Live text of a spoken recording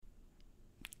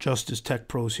Justice Tech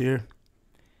Pros here.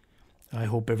 I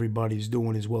hope everybody's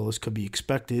doing as well as could be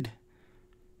expected,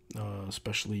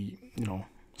 especially,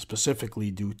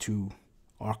 specifically due to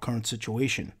our current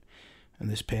situation and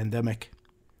this pandemic.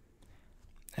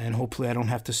 And hopefully I don't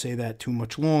have to say that too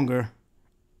much longer.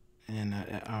 And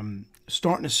I'm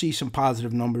starting to see some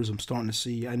positive numbers.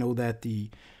 I know that the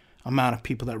amount of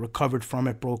people that recovered from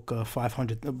it broke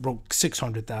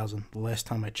 600,000 the last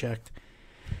time I checked.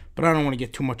 But I don't want to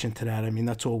get too much into that. I mean,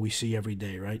 that's all we see every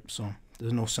day, right? So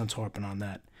there's no sense harping on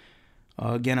that.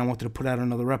 Again, I wanted to put out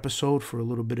another episode for a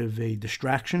little bit of a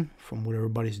distraction from what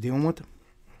everybody's dealing with.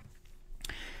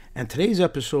 And today's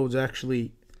episode's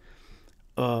actually,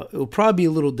 it'll probably be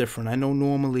a little different. I know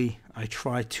normally I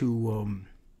try to,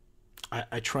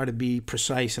 I try to be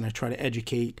precise, and I try to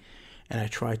educate, and I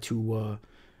try to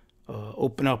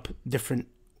open up different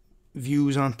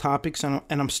views on topics, and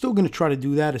I'm still going to try to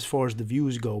do that as far as the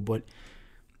views go, but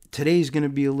today's going to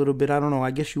be a little bit, I don't know,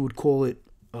 I guess you would call it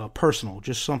personal,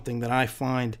 just something that I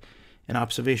find, an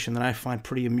observation that I find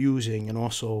pretty amusing and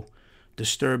also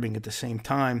disturbing at the same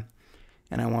time,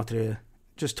 and I wanted to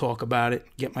just talk about it,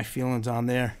 get my feelings on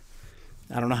there.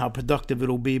 I don't know how productive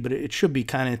it'll be, but it should be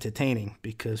kind of entertaining,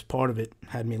 because part of it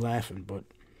had me laughing, but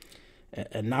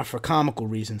and not for comical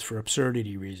reasons, for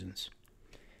absurdity reasons.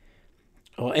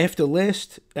 After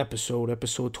last episode,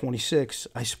 episode 26,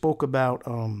 I spoke about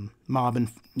mob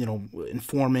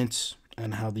informants,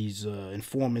 and how these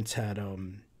informants had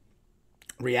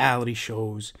reality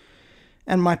shows,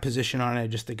 and my position on it. I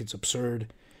just think it's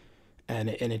absurd, and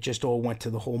it just all went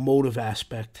to the whole motive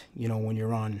aspect. When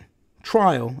you're on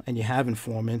trial and you have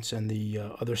informants, and the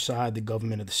other side, the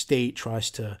government of the state, tries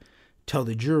to tell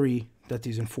the jury that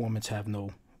these informants have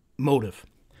no motive.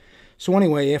 So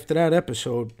anyway, after that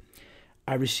episode,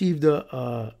 I received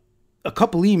a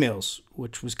couple emails,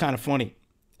 which was kind of funny,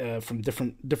 from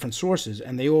different sources,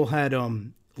 and they all had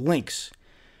links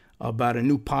about a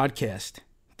new podcast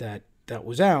that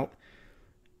was out.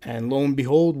 And lo and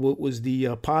behold, what was the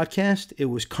podcast? It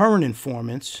was current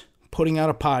informants putting out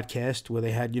a podcast where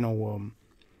they had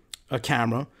a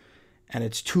camera, and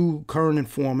it's two current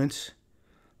informants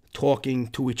talking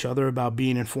to each other about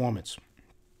being informants.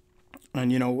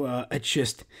 And it's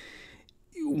just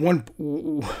one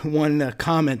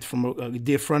comment from a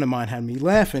dear friend of mine had me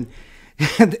laughing.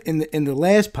 in the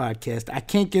last podcast, I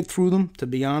can't get through them, to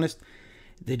be honest.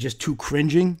 They're just too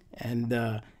cringing,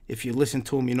 and if you listen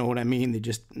to them, you know what I mean.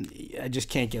 I just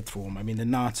can't get through them. I mean, the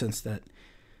nonsense that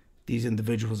these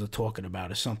individuals are talking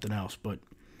about is something else. But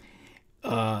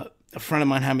a friend of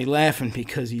mine had me laughing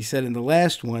because he said in the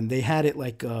last one they had it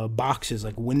like boxes,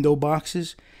 like window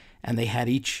boxes, and they had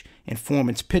each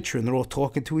informant's picture, and they're all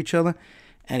talking to each other.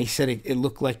 And he said it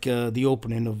looked like the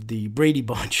opening of the Brady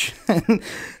Bunch.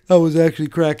 I was actually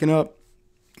cracking up.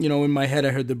 In my head, I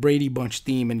heard the Brady Bunch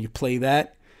theme, and you play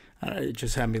that. It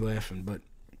just had me laughing. But,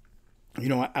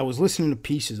 I was listening to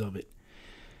pieces of it.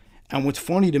 And what's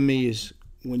funny to me is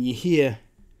when you hear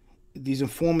these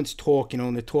informants talk,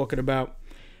 and they're talking about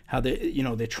how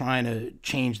they're trying to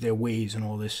change their ways and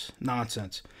all this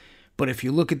nonsense. But if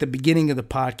you look at the beginning of the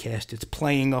podcast, it's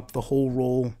playing up the whole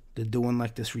role. They're doing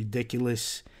like this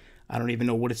ridiculous, I don't even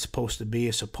know what it's supposed to be,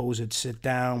 a supposed sit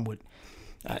down with,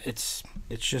 it's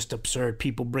just absurd.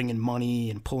 People bringing money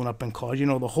and pulling up in cars,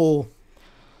 the whole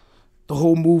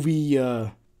movie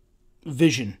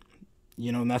vision,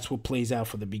 and that's what plays out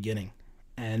for the beginning.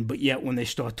 But yet when they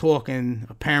start talking,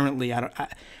 apparently I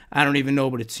don't even know,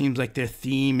 but it seems like their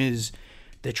theme is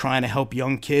they're trying to help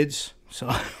young kids.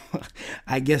 So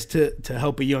I guess to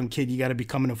help a young kid, you got to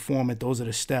become an informant. Those are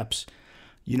the steps.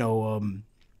 Be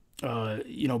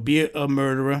a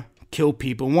murderer, kill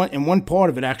people. And one part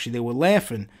of it, actually, they were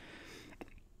laughing.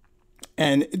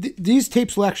 And these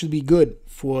tapes will actually be good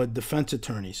for defense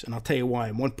attorneys. And I'll tell you why.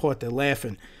 In one part, they're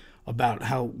laughing about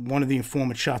how one of the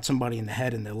informants shot somebody in the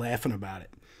head, and they're laughing about it.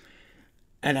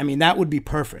 And, I mean, that would be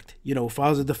perfect. If I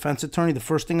was a defense attorney, the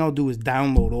first thing I'll do is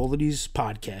download all of these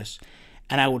podcasts,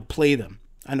 and I would play them.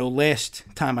 I know last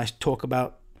time I talk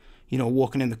about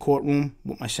walking in the courtroom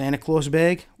with my Santa Claus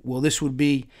bag. Well, this would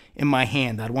be in my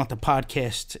hand. I'd want the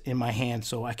podcast in my hand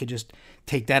so I could just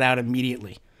take that out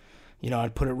immediately.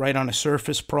 I'd put it right on a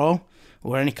Surface Pro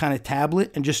or any kind of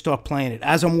tablet and just start playing it.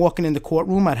 As I'm walking in the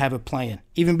courtroom, I'd have it playing.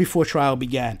 Even before trial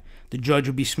began, the judge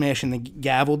would be smashing the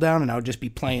gavel down, and I would just be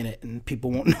playing it, and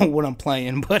people won't know what I'm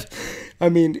playing. But, I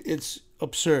mean, it's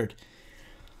absurd.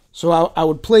 So I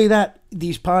would play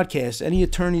these podcasts. Any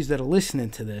attorneys that are listening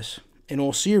to this, in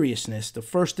all seriousness, the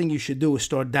first thing you should do is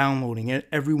start downloading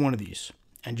every one of these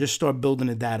and just start building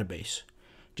a database.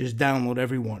 Just download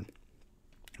every one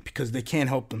because they can't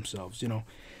help themselves,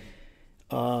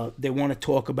 They want to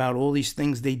talk about all these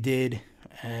things they did,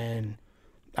 and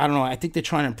I don't know, I think they're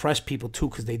trying to impress people too,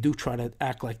 because they do try to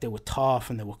act like they were tough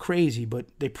and they were crazy, but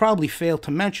they probably fail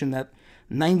to mention that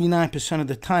 99% of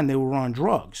the time they were on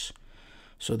drugs.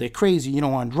 So they're crazy,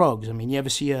 on drugs. I mean, you ever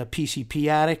see a PCP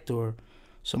addict or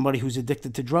somebody who's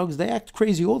addicted to drugs? They act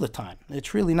crazy all the time.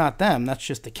 It's really not them. That's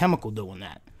just the chemical doing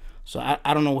that. So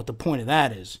I don't know what the point of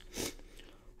that is.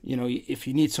 If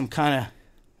you need some kind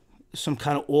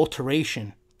of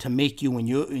alteration to make you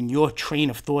in your train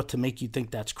of thought to make you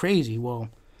think that's crazy, well,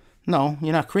 no,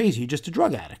 you're not crazy. You're just a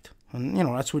drug addict. And,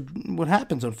 that's what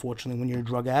happens, unfortunately, when you're a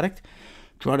drug addict.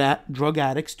 Drug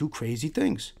addicts do crazy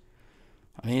things.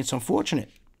 I mean, it's unfortunate,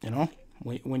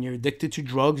 When you're addicted to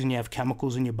drugs and you have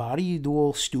chemicals in your body, you do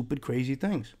all stupid, crazy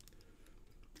things.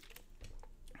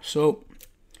 So,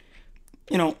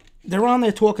 they're on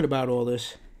there talking about all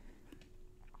this.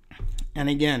 And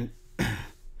again,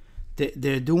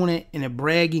 they're doing it in a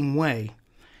bragging way.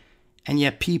 And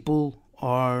yet people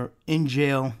are in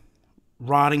jail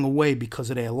rotting away because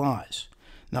of their lies.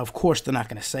 Now, of course, they're not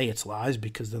going to say it's lies,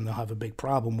 because then they'll have a big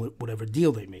problem with whatever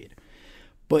deal they made.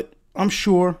 But I'm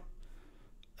sure,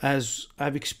 as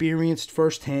I've experienced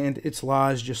firsthand, it's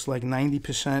lies, just like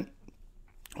 90%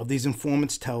 of these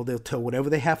informants they'll tell whatever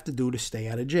they have to do to stay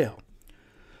out of jail.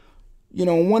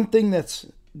 One thing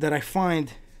that I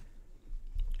find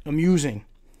amusing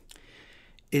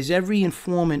is every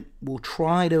informant will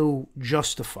try to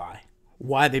justify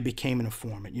why they became an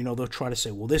informant. They'll try to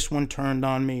say, well, this one turned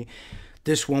on me,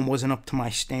 this one wasn't up to my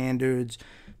standards,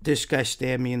 this guy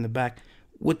stabbed me in the back.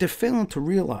 What they're failing to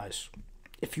realize,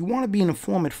 if you want to be an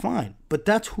informant, fine, but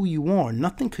that's who you are.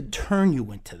 Nothing could turn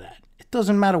you into that. It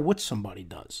doesn't matter what somebody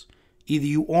does. Either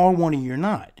you are one or you're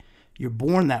not. You're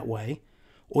born that way,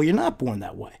 or you're not born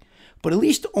that way. But at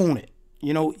least own it.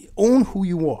 Own who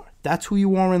you are. That's who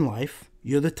you are in life.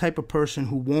 You're the type of person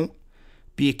who won't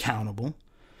be accountable.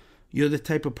 You're the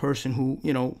type of person who,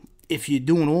 if you're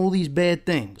doing all these bad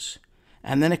things,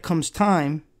 and then it comes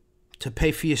time to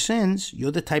pay for your sins,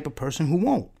 you're the type of person who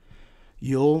won't.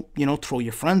 You'll, throw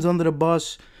your friends under the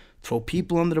bus, throw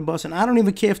people under the bus, and I don't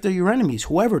even care if they're your enemies,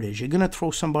 whoever it is, you're going to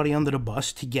throw somebody under the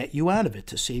bus to get you out of it,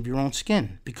 to save your own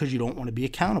skin, because you don't want to be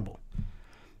accountable.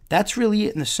 That's really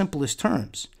it in the simplest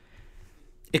terms.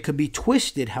 It could be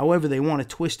twisted however they want to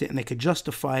twist it, and they could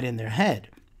justify it in their head.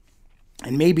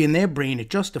 And maybe in their brain it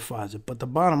justifies it, but the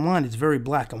bottom line is very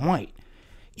black and white.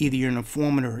 Either you're an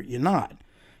informant or you're not.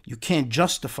 You can't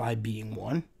justify being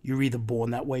one. You're either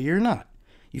born that way or you're not.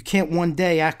 You can't one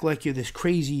day act like you're this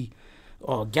crazy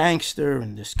gangster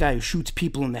and this guy who shoots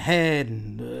people in the head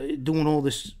and doing all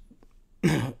this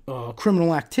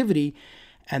criminal activity,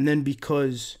 and then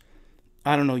because,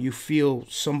 I don't know, you feel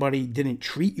somebody didn't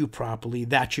treat you properly,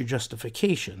 that's your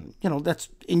justification. That's,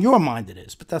 in your mind it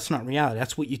is, but that's not reality.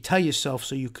 That's what you tell yourself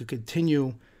so you could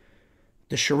continue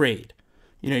the charade.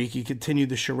 You can continue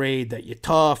the charade that you're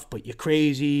tough, but you're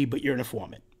crazy, but you're an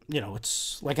informant.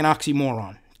 It's like an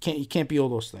oxymoron. You can't be all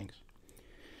those things.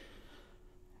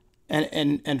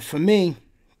 And for me,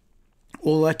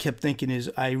 all I kept thinking is,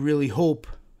 I really hope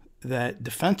that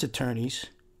defense attorneys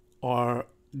are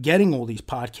getting all these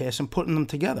podcasts and putting them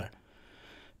together,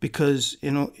 because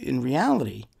in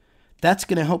reality, that's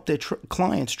going to help their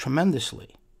clients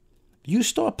tremendously. You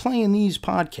start playing these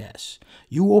podcasts,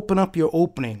 you open up your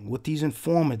opening with these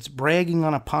informants bragging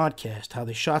on a podcast how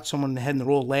they shot someone in the head, and they're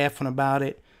all laughing about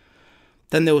it.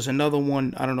 Then there was another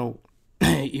one, I don't know,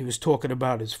 he was talking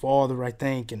about his father, I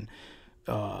think, and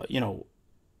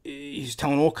he's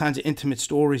telling all kinds of intimate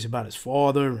stories about his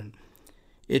father, and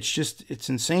it's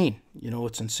insane.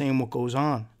 It's insane what goes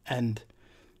on. And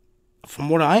from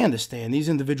what I understand, these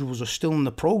individuals are still in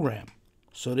the program.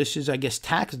 So this is, I guess,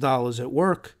 tax dollars at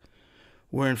work,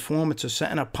 where informants are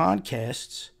setting up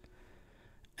podcasts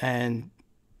and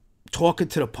talking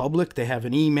to the public. They have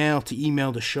an email to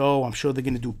email the show. I'm sure they're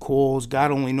going to do calls.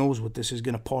 God only knows what this is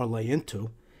going to parlay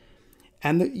into.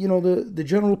 And the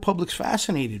general public's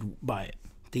fascinated by it.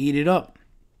 They eat it up.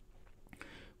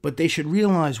 But they should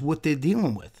realize what they're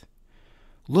dealing with.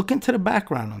 Look into the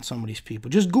background on some of these people.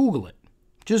 Just Google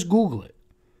it.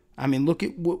 I mean, look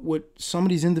at what some of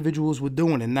these individuals were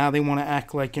doing, and now they want to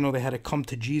act like, they had a come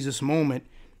to Jesus moment,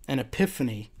 an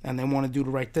epiphany, and they want to do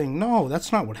the right thing. No,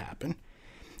 that's not what happened.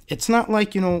 It's not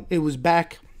like, it was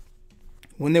back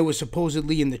when they were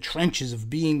supposedly in the trenches of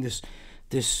being this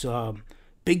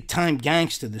big-time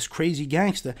gangster, this crazy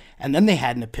gangster, and then they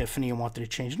had an epiphany and wanted to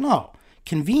change. No.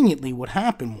 Conveniently, what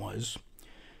happened was,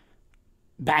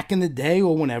 back in the day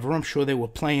or whenever, I'm sure they were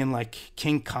playing like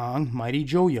King Kong, Mighty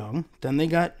Joe Young. Then they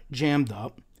got jammed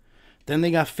up. Then they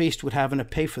got faced with having to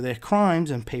pay for their crimes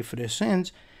and pay for their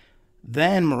sins.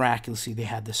 Then, miraculously, they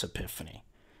had this epiphany.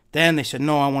 Then they said,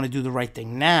 no, I want to do the right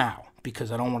thing now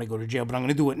because I don't want to go to jail, but I'm going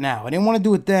to do it now. I didn't want to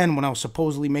do it then when I was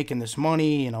supposedly making this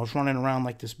money and I was running around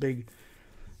like this big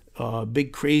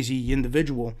crazy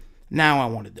individual. Now I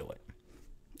want to do it.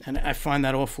 And I find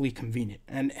that awfully convenient.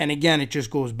 And again, it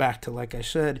just goes back to, like I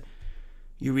said,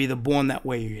 you're either born that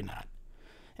way or you're not.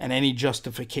 And any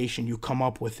justification you come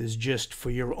up with is just for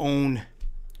your own,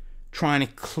 trying to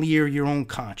clear your own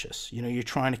conscience. You know, you're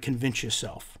trying to convince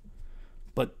yourself.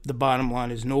 But the bottom line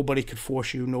is nobody could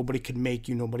force you, nobody could make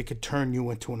you, nobody could turn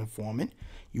you into an informant.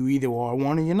 You either are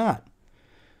one or you're not.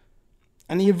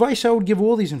 And the advice I would give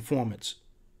all these informants,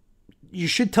 you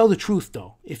should tell the truth,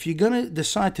 though. If you're going to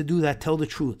decide to do that, tell the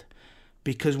truth.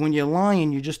 Because when you're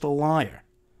lying, you're just a liar.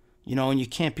 You know, and you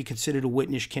can't be considered a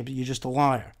witness, you're just a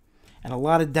liar. And a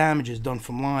lot of damage is done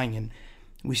from lying. And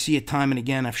we see it time and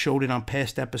again. I've showed it on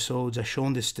past episodes. I've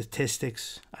shown the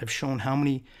statistics. I've shown how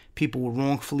many people were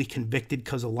wrongfully convicted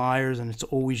because of liars, and it's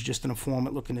always just an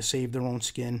informant looking to save their own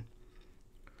skin.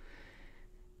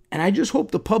 And I just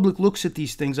hope the public looks at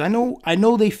these things. I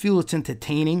know they feel it's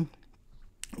entertaining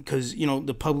because, you know,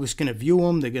 the public's going to view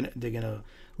them. They're gonna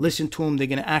listen to them. They're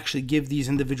going to actually give these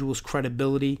individuals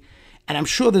credibility. And I'm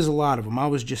sure there's a lot of them. I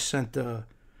was just sent a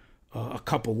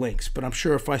couple links, but I'm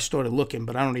sure if I started looking,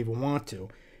 but I don't even want to,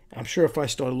 I'm sure if I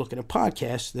started looking at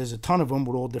podcasts, there's a ton of them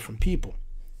with all different people.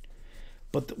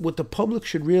 But what the public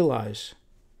should realize,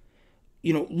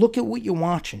 you know, look at what you're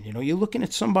watching. You know, you're looking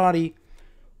at somebody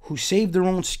who saved their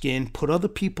own skin, put other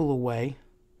people away.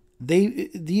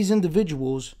 These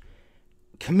individuals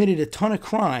committed a ton of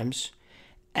crimes,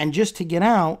 and just to get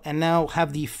out and now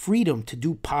have the freedom to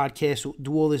do podcasts,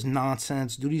 do all this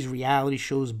nonsense, do these reality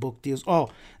shows, book deals. Oh,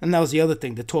 and that was the other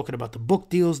thing. They're talking about the book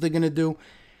deals they're going to do.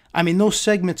 I mean, those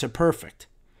segments are perfect.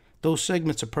 Those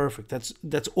segments are perfect.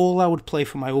 That's all I would play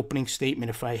for my opening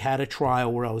statement if I had a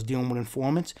trial where I was dealing with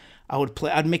informants.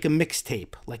 I'd make a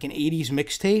mixtape, like an 80s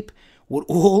mixtape, with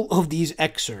all of these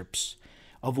excerpts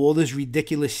of all these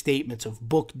ridiculous statements of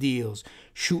book deals,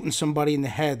 shooting somebody in the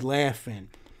head, laughing,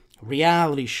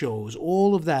 reality shows,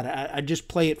 all of that. I just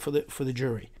play it for the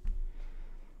jury.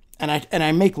 And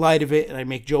I make light of it and I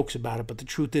make jokes about it, but the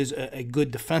truth is a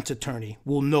good defense attorney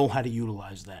will know how to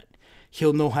utilize that.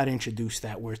 He'll know how to introduce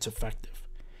that where it's effective.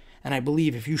 And I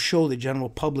believe if you show the general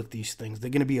public these things, they're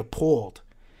going to be appalled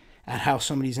at how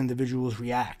some of these individuals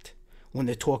react when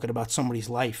they're talking about somebody's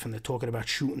life and they're talking about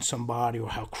shooting somebody or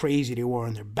how crazy they were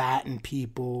and they're batting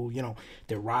people, you know,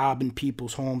 they're robbing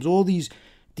people's homes, all these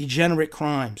degenerate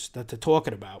crimes that they're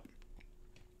talking about.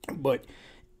 But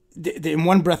in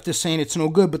one breath they're saying it's no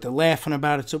good, but they're laughing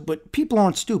about it. So, but people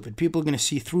aren't stupid. People are going to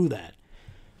see through that.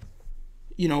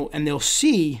 You know, and they'll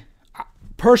see,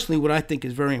 personally, what I think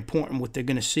is very important, what they're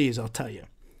going to see is, I'll tell you,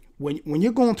 when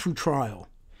you're going through trial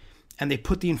and they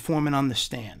put the informant on the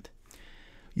stand,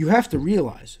 you have to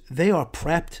realize they are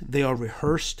prepped, they are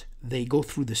rehearsed, they go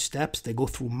through the steps, they go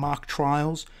through mock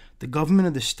trials. The government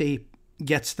of the state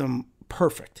gets them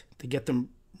perfect. They get them,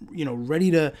 you know,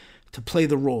 ready to play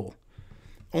the role.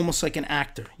 Almost like an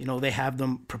actor, you know, they have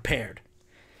them prepared.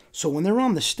 So when they're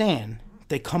on the stand,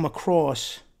 they come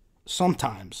across,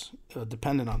 sometimes,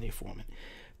 depending on the informant,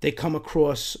 they come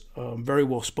across very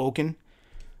well spoken,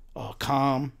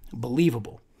 calm,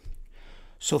 believable.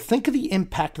 So think of the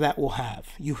impact that will have.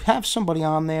 You have somebody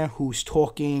on there who's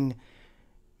talking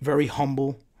very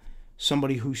humble,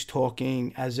 somebody who's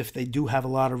talking as if they do have a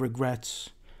lot of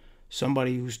regrets,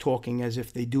 somebody who's talking as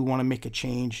if they do want to make a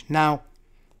change. Now,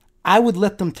 I would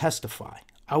let them testify.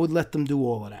 I would let them do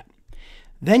all of that.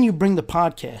 Then you bring the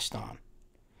podcast on,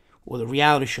 or the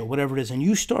reality show, whatever it is, and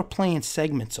you start playing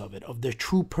segments of it, of their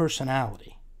true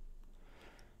personality.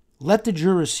 Let the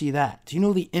jurors see that. Do you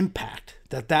know the impact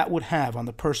that would have on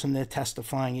the person they're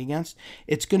testifying against?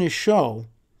 It's going to show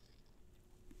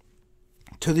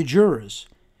to the jurors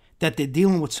that they're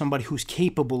dealing with somebody who's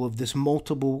capable of this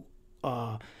multiple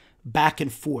back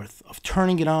and forth, of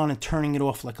turning it on and turning it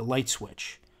off like a light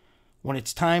switch. When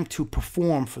it's time to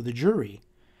perform for the jury,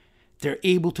 they're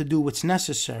able to do what's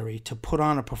necessary to put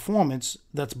on a performance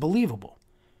that's believable.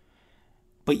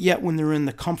 But yet when they're in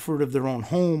the comfort of their own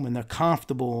home and they're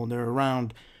comfortable and they're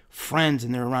around friends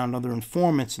and they're around other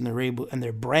informants and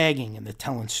they're bragging and they're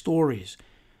telling stories,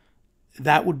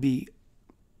 that would be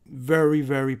very,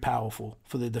 very powerful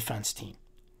for the defense team.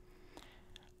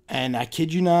 And I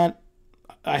kid you not,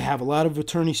 I have a lot of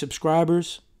attorney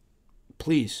subscribers.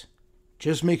 Please,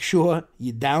 just make sure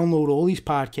you download all these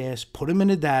podcasts, put them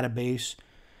in a database,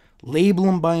 label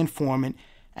them by informant,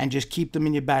 and just keep them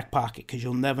in your back pocket because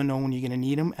you'll never know when you're going to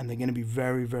need them, and they're going to be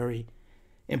very, very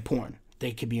important.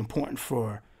 They could be important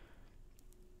for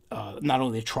not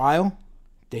only the trial,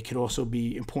 they could also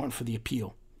be important for the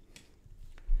appeal.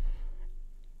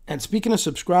 And speaking of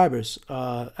subscribers,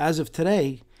 as of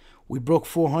today, we broke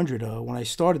 400. When I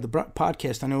started the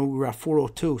podcast, I know we were at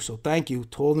 402. So thank you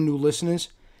to all the new listeners.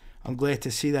 I'm glad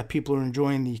to see that people are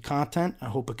enjoying the content. I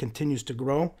hope it continues to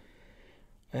grow.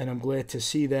 And I'm glad to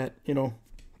see that,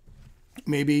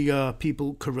 maybe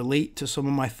people could relate to some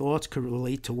of my thoughts, could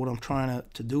relate to what I'm trying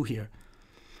to do here.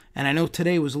 And I know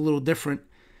today was a little different.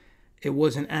 It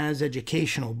wasn't as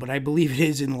educational, but I believe it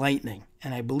is enlightening.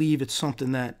 And I believe it's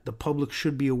something that the public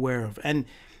should be aware of. And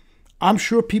I'm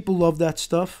sure people love that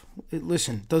stuff.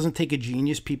 Listen, it doesn't take a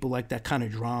genius. People like that kind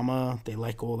of drama. They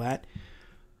like all that.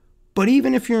 But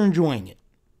even if you're enjoying it,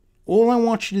 all I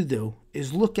want you to do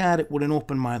is look at it with an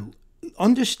open mind.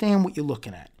 Understand what you're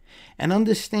looking at. And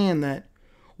understand that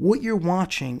what you're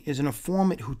watching is an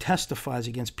informant who testifies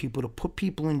against people to put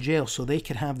people in jail so they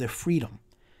can have their freedom.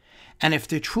 And if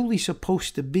they're truly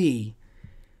supposed to be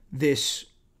this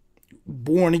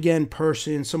born-again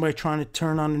person, somebody trying to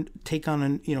turn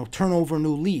over a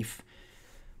new leaf,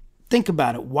 think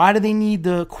about it. Why do they need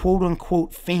the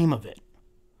quote-unquote fame of it?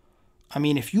 I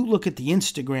mean, if you look at the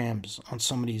Instagrams on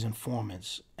some of these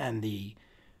informants and the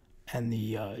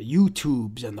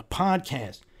YouTubes and the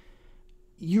podcasts,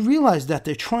 you realize that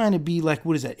they're trying to be like,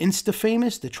 what is that,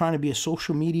 Insta-famous? They're trying to be a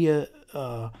social media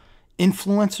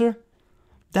influencer.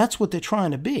 That's what they're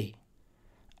trying to be.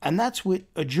 And that's what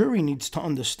a jury needs to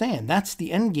understand. That's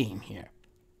the end game here.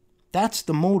 That's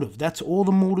the motive. That's all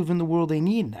the motive in the world they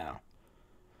need now.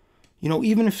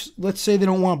 Even if, let's say they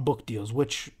don't want book deals,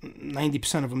 which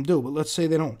 90% of them do, but let's say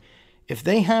they don't. If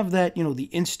they have that, the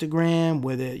Instagram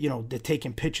where they're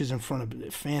taking pictures in front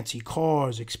of fancy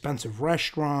cars, expensive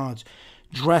restaurants,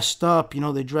 dressed up,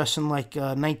 they're dressing like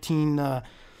 40s,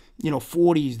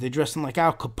 they're dressing like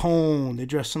Al Capone, they're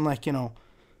dressing like,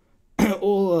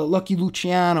 all Lucky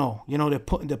Luciano,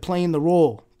 they're playing the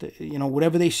role.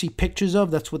 Whatever they see pictures of,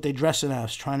 that's what they're dressing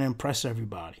as, trying to impress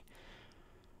everybody.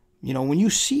 When you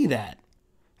see that,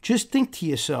 just think to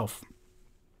yourself,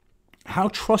 how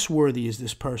trustworthy is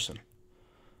this person?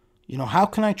 How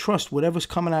can I trust whatever's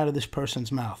coming out of this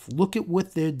person's mouth? Look at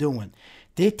what they're doing.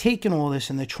 They're taking all this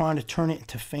and they're trying to turn it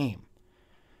into fame.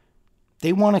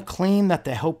 They want to claim that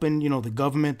they're helping, the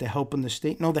government, they're helping the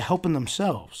state. No, they're helping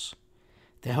themselves.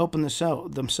 They're helping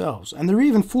themselves. And they're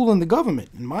even fooling the government,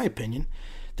 in my opinion.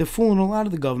 They're fooling a lot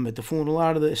of the government. They're fooling a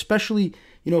lot of especially,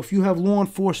 if you have law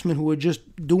enforcement who are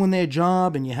just doing their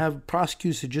job and you have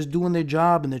prosecutors who are just doing their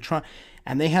job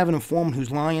and they have an informant who's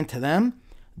lying to them,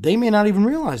 they may not even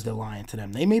realize they're lying to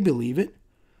them. They may believe it.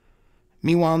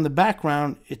 Meanwhile, in the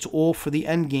background, it's all for the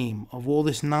end game of all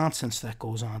this nonsense that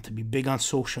goes on, to be big on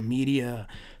social media,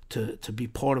 to be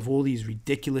part of all these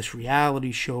ridiculous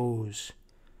reality shows.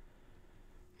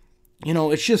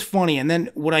 It's just funny. And then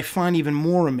what I find even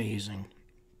more amazing,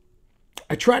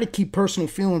 I try to keep personal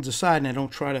feelings aside and I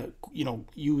don't try to,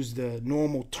 use the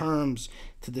normal terms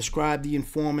to describe the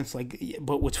informants.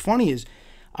 But what's funny is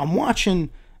I'm watching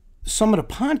some of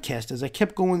the podcasts as I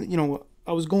kept going,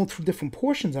 I was going through different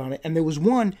portions on it. And there was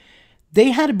one,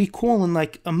 they had to be calling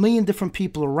like a million different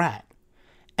people a rat.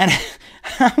 And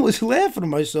I was laughing to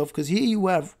myself because here you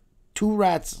have two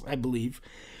rats, I believe,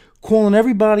 calling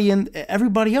everybody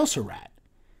else a rat.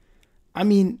 I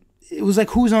mean, it was like,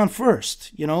 who's on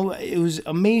first? It was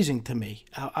amazing to me.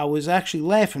 I was actually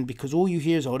laughing because all you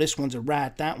hear is, oh, this one's a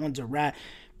rat, that one's a rat.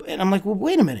 And I'm like, well,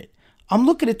 wait a minute. I'm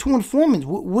looking at two informants.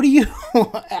 What are you?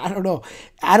 I don't know.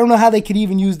 I don't know how they could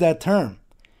even use that term.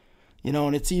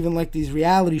 And it's even like these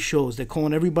reality shows. They're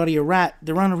calling everybody a rat.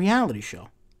 They're on a reality show.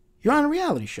 You're on a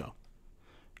reality show.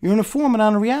 You're an informant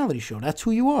on a reality show. That's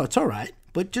who you are. It's all right.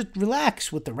 But just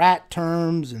relax with the rat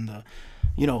terms and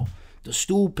the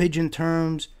stool pigeon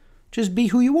terms. Just be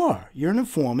who you are. You're an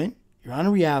informant. You're on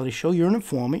a reality show. You're an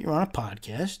informant. You're on a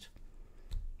podcast.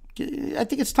 I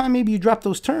think it's time maybe you drop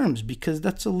those terms because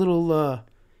that's a little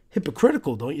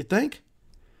hypocritical, don't you think?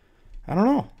 I don't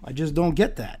know. I just don't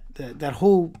get that. That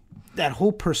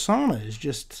whole persona is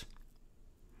just,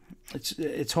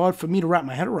 it's hard for me to wrap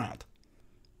my head around.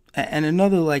 And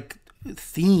another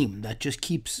theme that just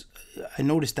keeps, I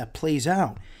noticed that plays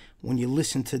out when you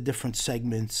listen to different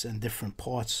segments and different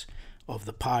parts of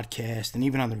the podcast, and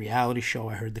even on the reality show,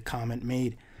 I heard the comment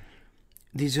made.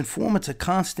 These informants are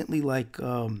constantly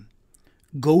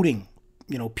goading,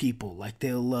 people. Like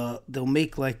they'll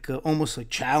make almost like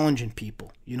challenging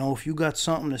people. If you got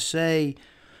something to say,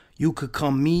 you could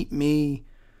come meet me,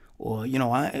 or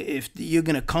if you're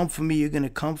gonna come for me, you're gonna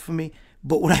come for me.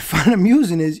 But what I find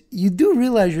amusing is you do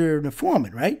realize you're an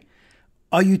informant, right?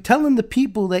 Are you telling the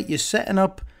people that you're setting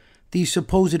up these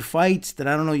supposed fights, that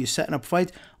I don't know, you're setting up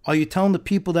fights? Are you telling the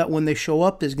people that when they show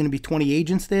up, there's going to be 20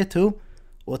 agents there too?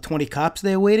 Or 20 cops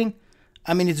there waiting?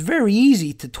 I mean, it's very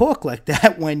easy to talk like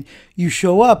that when you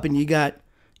show up and you got,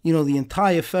 the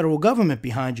entire federal government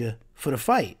behind you for the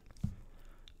fight.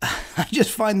 I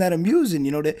just find that amusing.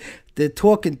 They're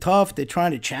talking tough. They're trying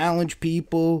to challenge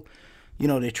people.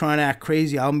 They're trying to act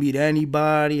crazy. I'll meet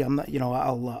anybody. I'm not,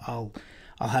 I'll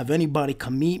have anybody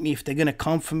come meet me. If they're going to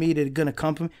come for me, they're going to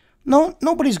come for me. No,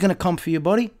 nobody's going to come for you,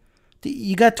 buddy.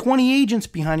 You got 20 agents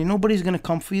behind you. Nobody's going to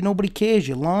come for you. Nobody cares.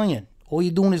 You're lying. All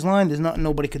you're doing is lying. There's nothing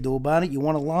nobody could do about it. You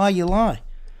want to lie, you lie.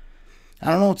 I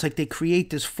don't know. It's like they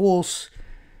create this false...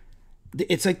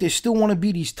 It's like they still want to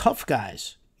be these tough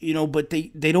guys, but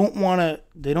they don't want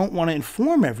to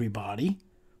inform everybody,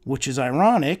 which is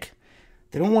ironic.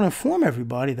 They don't want to inform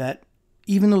everybody that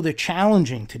even though they're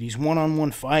challenging to these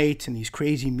one-on-one fights and these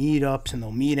crazy meetups and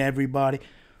they'll meet everybody,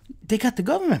 they got the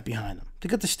government behind them. They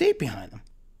got the state behind them.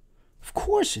 Of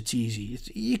course it's easy.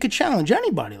 You could challenge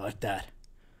anybody like that.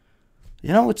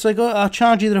 It's like, I'll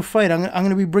challenge you to the fight. I'm going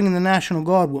to be bringing the National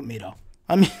Guard with me, though.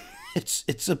 I mean,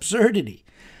 it's absurdity.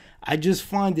 I just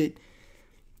find it,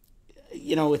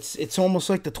 it's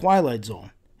almost like the Twilight Zone.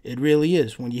 It really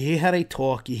is. When you hear how they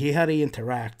talk, you hear how they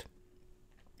interact.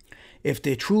 If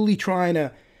they're truly trying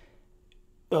to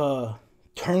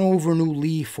turn over a new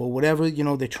leaf or whatever,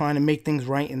 they're trying to make things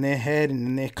right in their head and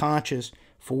in their conscience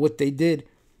for what they did,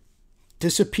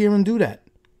 disappear and do that.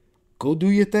 Go do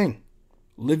your thing.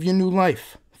 Live your new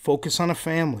life. Focus on a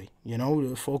family,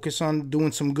 focus on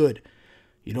doing some good.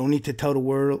 You don't need to tell the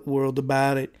world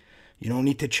about it. You don't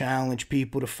need to challenge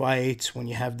people to fights when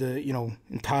you have the,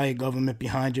 entire government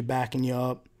behind you backing you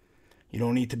up. You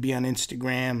don't need to be on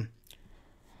Instagram.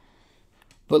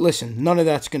 But listen, none of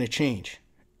that's going to change.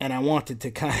 And I wanted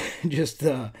to kind of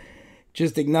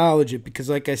just acknowledge it because,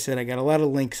 like I said, I got a lot of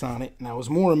links on it. And I was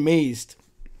more amazed.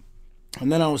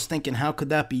 And then I was thinking, how could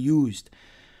that be used?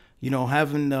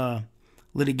 Having a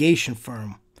litigation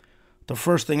firm. The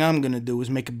first thing I'm going to do is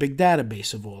make a big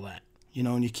database of all that.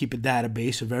 And you keep a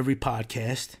database of every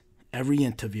podcast, every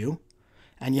interview,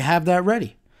 and you have that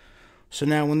ready. So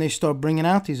now when they start bringing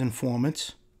out these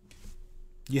informants,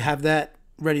 you have that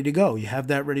ready to go. You have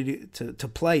that ready to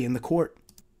play in the court.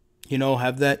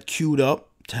 Have that queued up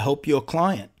to help your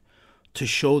client, to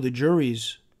show the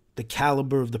juries the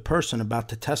caliber of the person about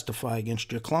to testify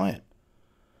against your client.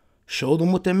 Show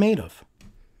them what they're made of.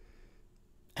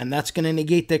 And that's going to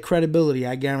negate their credibility,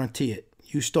 I guarantee it.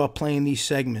 You start playing these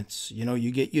segments,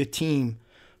 you get your team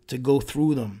to go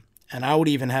through them. And I would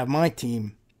even have my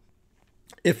team,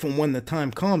 if and when the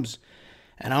time comes,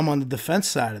 and I'm on the defense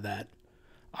side of that,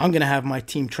 I'm going to have my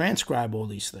team transcribe all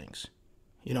these things.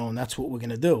 And that's what we're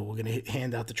going to do. We're going to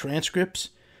hand out the transcripts,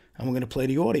 and we're going to play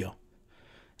the audio.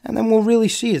 And then we'll really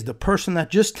see is the person that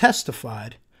just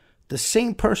testified, the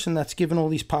same person that's given all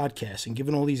these podcasts and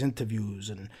given all these interviews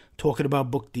and talking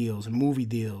about book deals and movie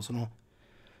deals and all.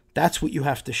 That's what you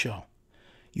have to show.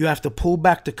 You have to pull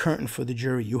back the curtain for the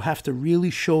jury. You have to really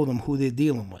show them who they're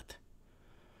dealing with.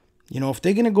 If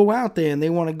they're going to go out there and they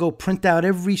want to go print out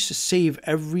save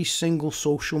every single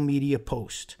social media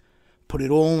post, put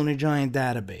it all in a giant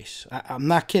database. I'm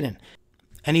not kidding.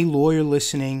 Any lawyer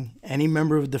listening, any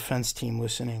member of the defense team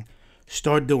listening,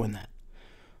 start doing that.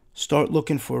 Start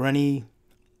looking for any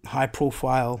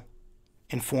high-profile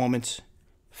informants,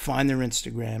 find their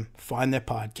Instagram, find their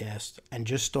podcast, and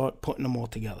just start putting them all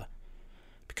together.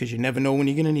 Because you never know when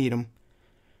you're going to need them,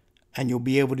 and you'll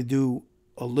be able to do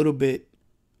a little bit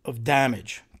of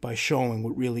damage by showing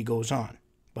what really goes on,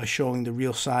 by showing the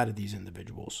real side of these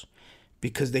individuals,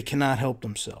 because they cannot help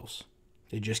themselves.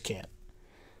 They just can't.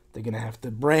 They're going to have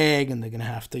to brag, and they're going to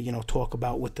have to, talk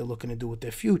about what they're looking to do with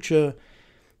their future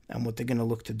and what they're going to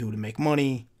look to do to make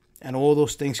money, and all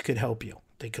those things could help you.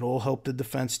 They could all help the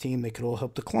defense team. They could all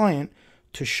help the client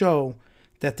to show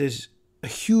that there's a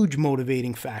huge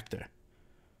motivating factor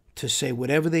to say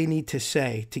whatever they need to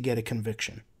say to get a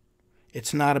conviction.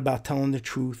 It's not about telling the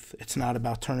truth. It's not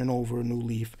about turning over a new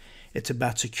leaf. It's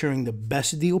about securing the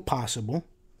best deal possible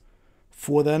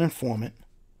for that informant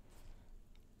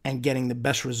and getting the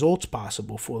best results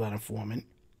possible for that informant,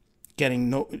 getting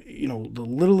the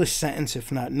littlest sentence,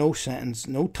 if not no sentence,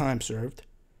 no time served.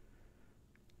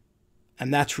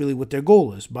 And that's really what their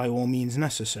goal is, by all means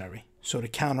necessary. So to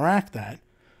counteract that,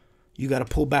 you got to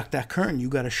pull back that curtain. You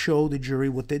got to show the jury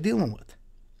what they're dealing with.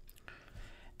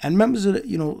 And members of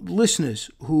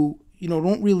listeners who,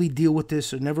 don't really deal with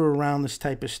this or never around this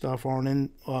type of stuff, aren't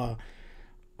in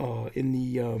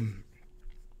the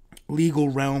legal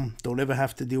realm, don't ever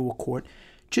have to deal with court,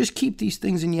 just keep these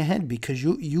things in your head because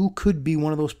you could be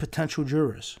one of those potential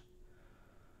jurors.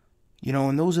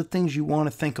 And those are things you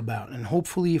want to think about. And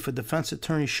hopefully if a defense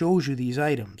attorney shows you these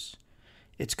items,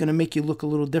 it's going to make you look a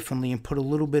little differently and put a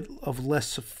little bit of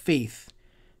less of faith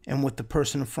in what the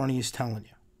person in front of you is telling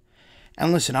you.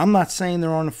 And listen, I'm not saying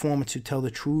there aren't informants who tell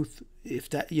the truth. If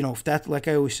that, like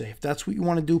I always say, if that's what you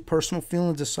want to do, personal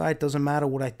feelings aside, doesn't matter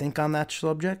what I think on that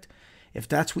subject. If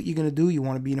that's what you're going to do, you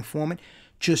want to be an informant,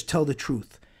 just tell the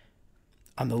truth.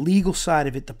 On the legal side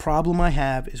of it, the problem I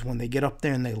have is when they get up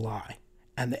there and they lie.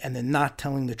 And they're not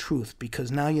telling the truth,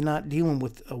 because now you're not dealing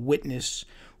with a witness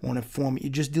or an informant.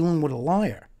 You're just dealing with a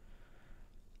liar.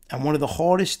 And one of the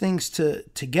hardest things to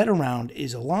get around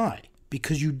is a lie,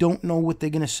 because you don't know what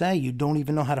they're going to say. You don't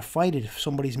even know how to fight it if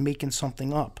somebody's making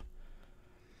something up.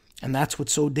 And that's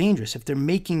what's so dangerous. If they're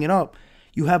making it up,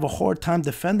 you have a hard time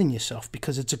defending yourself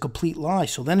because it's a complete lie.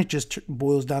 So then it just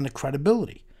boils down to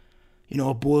credibility.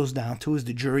 It boils down to, is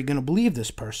the jury going to believe this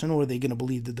person, or are they going to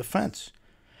believe the defense?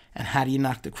 And how do you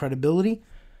knock the credibility?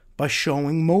 By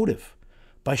showing motive,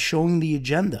 by showing the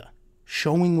agenda,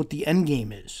 showing what the end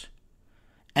game is.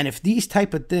 And if these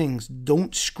type of things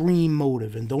don't scream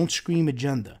motive and don't scream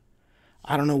agenda,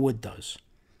 I don't know what does.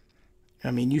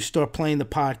 I mean, you start playing the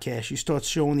podcast, you start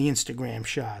showing the Instagram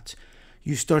shots,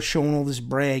 you start showing all this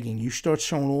bragging, you start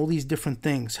showing all these different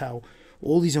things, how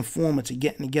all these informants are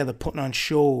getting together, putting on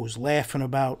shows, laughing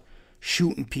about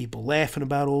shooting people, laughing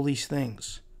about all these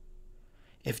things.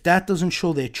 If that doesn't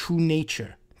show their true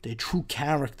nature, their true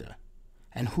character,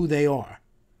 and who they are,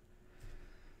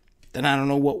 then I don't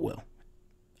know what will.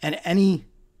 And any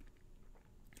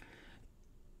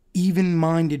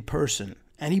even-minded person,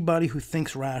 anybody who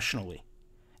thinks rationally,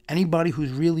 anybody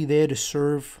who's really there to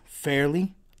serve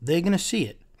fairly, they're going to see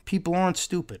it. People aren't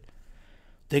stupid.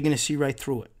 They're going to see right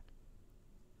through it.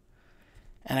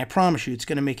 And I promise you, it's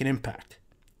going to make an impact.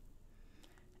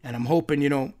 And I'm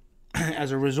hoping,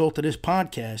 as a result of this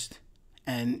podcast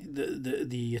and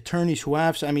the attorneys who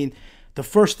have, the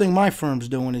first thing my firm's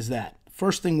doing is that.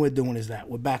 First thing we're doing is that.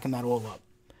 We're backing that all up.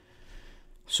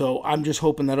 So I'm just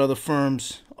hoping that other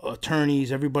firms,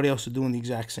 attorneys, everybody else are doing the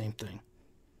exact same thing.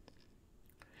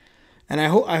 And I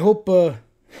hope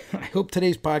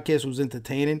today's podcast was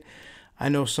entertaining. I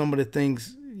know some of the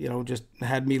things, just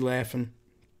had me laughing.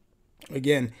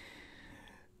 Again,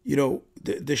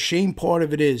 the shame part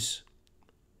of it is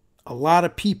a lot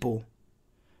of people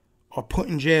are put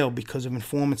in jail because of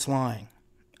informants lying.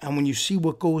 And when you see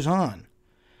what goes on,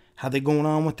 how they're going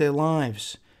on with their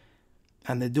lives,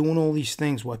 and they're doing all these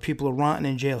things while people are rotting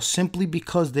in jail simply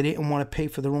because they didn't want to pay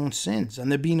for their own sins,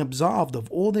 and they're being absolved of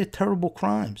all their terrible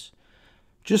crimes.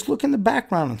 Just look in the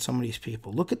background on some of these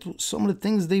people. Look at some of the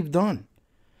things they've done.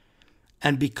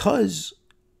 And because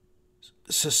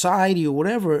society or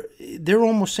whatever, they're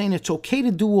almost saying it's okay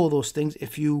to do all those things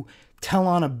if you tell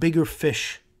on a bigger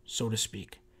fish, so to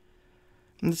speak.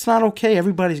 And it's not okay.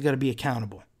 Everybody's got to be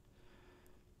accountable.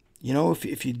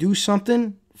 If you do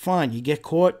something, fine, you get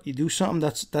caught, you do something,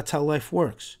 that's how life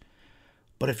works.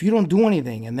 But if you don't do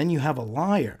anything and then you have a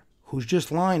liar who's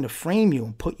just lying to frame you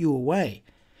and put you away,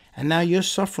 and now you're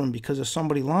suffering because of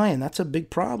somebody lying, that's a big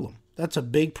problem. That's a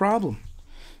big problem.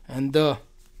 And I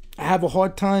have a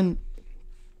hard time,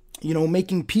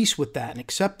 making peace with that and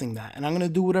accepting that. And I'm going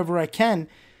to do whatever I can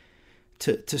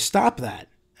to stop that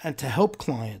and to help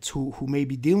clients who may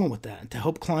be dealing with that and to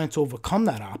help clients overcome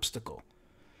that obstacle.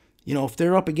 If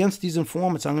they're up against these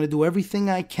informants, I'm going to do everything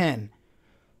I can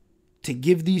to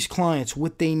give these clients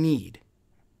what they need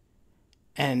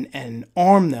and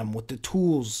arm them with the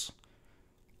tools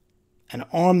and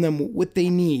arm them with what they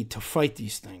need to fight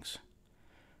these things.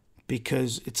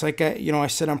 Because it's like I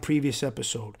said on previous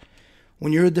episode,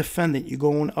 when you're a defendant, you're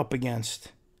going up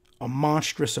against a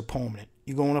monstrous opponent.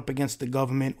 You're going up against the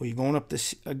government, or you're going up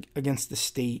against the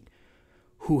state,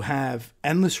 who have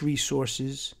endless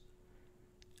resources,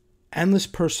 endless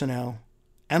personnel,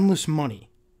 endless money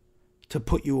to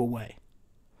put you away.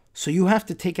 So you have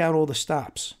to take out all the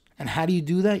stops. And how do you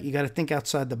do that? You got to think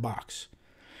outside the box.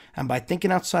 And by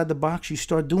thinking outside the box, you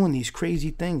start doing these crazy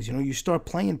things. You start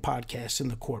playing podcasts in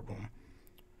the courtroom.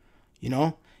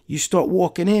 You start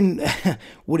walking in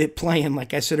with it playing,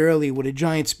 like I said earlier, with a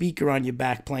giant speaker on your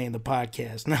back playing the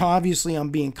podcast. Now, obviously, I'm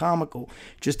being comical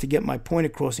just to get my point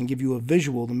across and give you a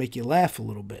visual to make you laugh a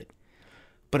little bit.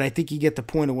 But I think you get the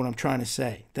point of what I'm trying to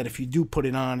say, that if you do put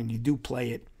it on and you do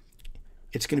play it,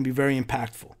 it's going to be very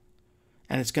impactful.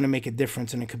 And it's going to make a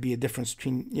difference, and it could be a difference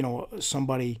between,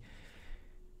 somebody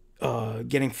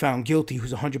getting found guilty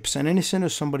who's 100% innocent, or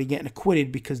somebody getting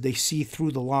acquitted because they see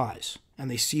through the lies and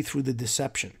they see through the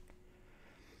deception.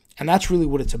 And that's really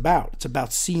what it's about. It's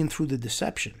about seeing through the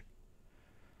deception.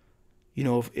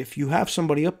 If you have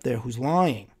somebody up there who's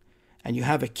lying and you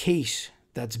have a case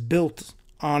that's built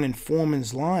on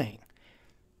informants lying,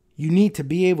 you need to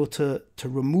be able to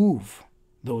remove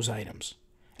those items.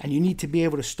 And you need to be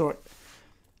able to start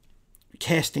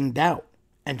casting doubt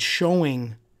and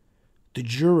showing the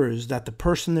jurors that the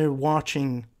person they're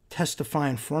watching testify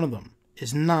in front of them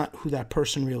is not who that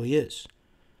person really is.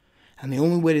 And the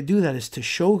only way to do that is to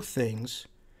show things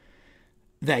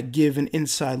that give an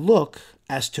inside look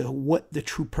as to what the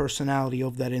true personality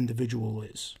of that individual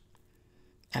is.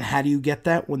 And how do you get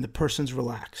that? When the person's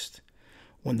relaxed,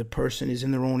 when the person is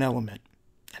in their own element.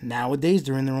 And nowadays,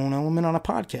 they're in their own element on a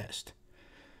podcast.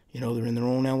 They're in their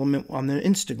own element on their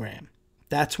Instagram.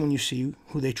 That's when you see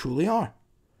who they truly are.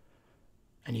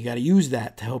 And you got to use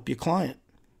that to help your client.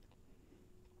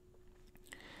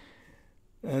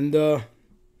 And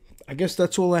I guess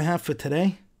that's all I have for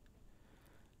today.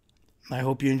 I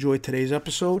hope you enjoyed today's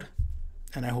episode.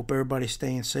 And I hope everybody's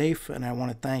staying safe. And I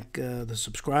want to thank the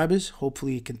subscribers.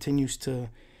 Hopefully it continues to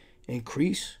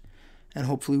increase. And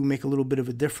hopefully we make a little bit of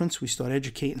a difference. We start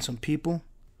educating some people.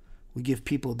 We give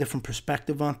people a different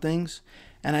perspective on things.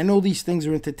 And I know these things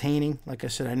are entertaining. Like I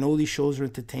said, I know these shows are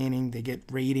entertaining. They get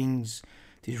ratings.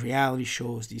 These reality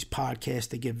shows, these podcasts,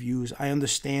 they get views. I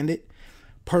understand it.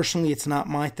 Personally, it's not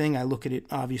my thing. I look at it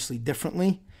obviously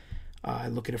differently. I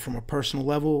look at it from a personal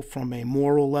level, from a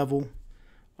moral level,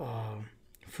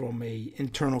 from a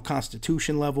internal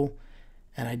constitution level,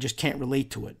 and I just can't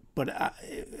relate to it. But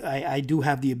I do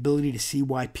have the ability to see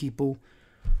why people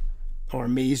are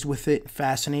amazed with it,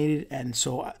 fascinated. And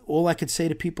so all I could say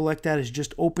to people like that is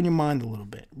just open your mind a little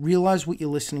bit. Realize what you're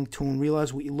listening to and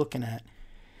realize what you're looking at.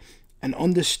 And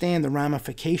understand the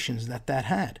ramifications that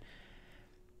had.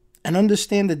 And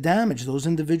understand the damage those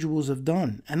individuals have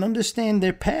done. And understand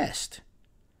their past.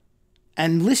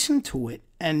 And listen to it.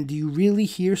 And do you really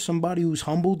hear somebody who's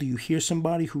humble? Do you hear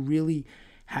somebody who really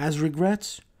has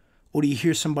regrets? Or do you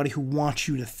hear somebody who wants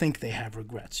you to think they have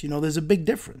regrets? There's a big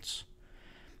difference.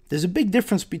 There's a big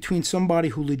difference between somebody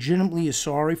who legitimately is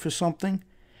sorry for something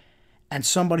and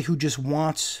somebody who just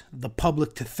wants the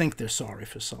public to think they're sorry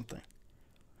for something.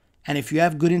 And if you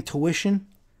have good intuition,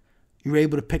 you're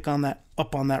able to pick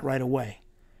up on that right away.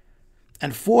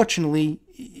 And fortunately,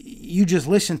 you just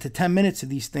listen to 10 minutes of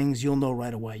these things, you'll know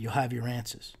right away. You'll have your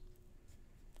answers.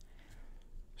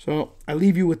 So I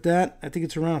leave you with that. I think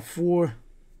it's around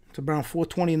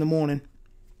 4:20 in the morning.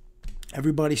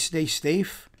 Everybody stay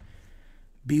safe,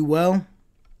 be well,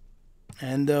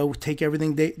 and take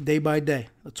everything day by day.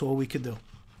 That's all we could do.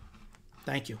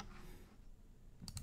 Thank you.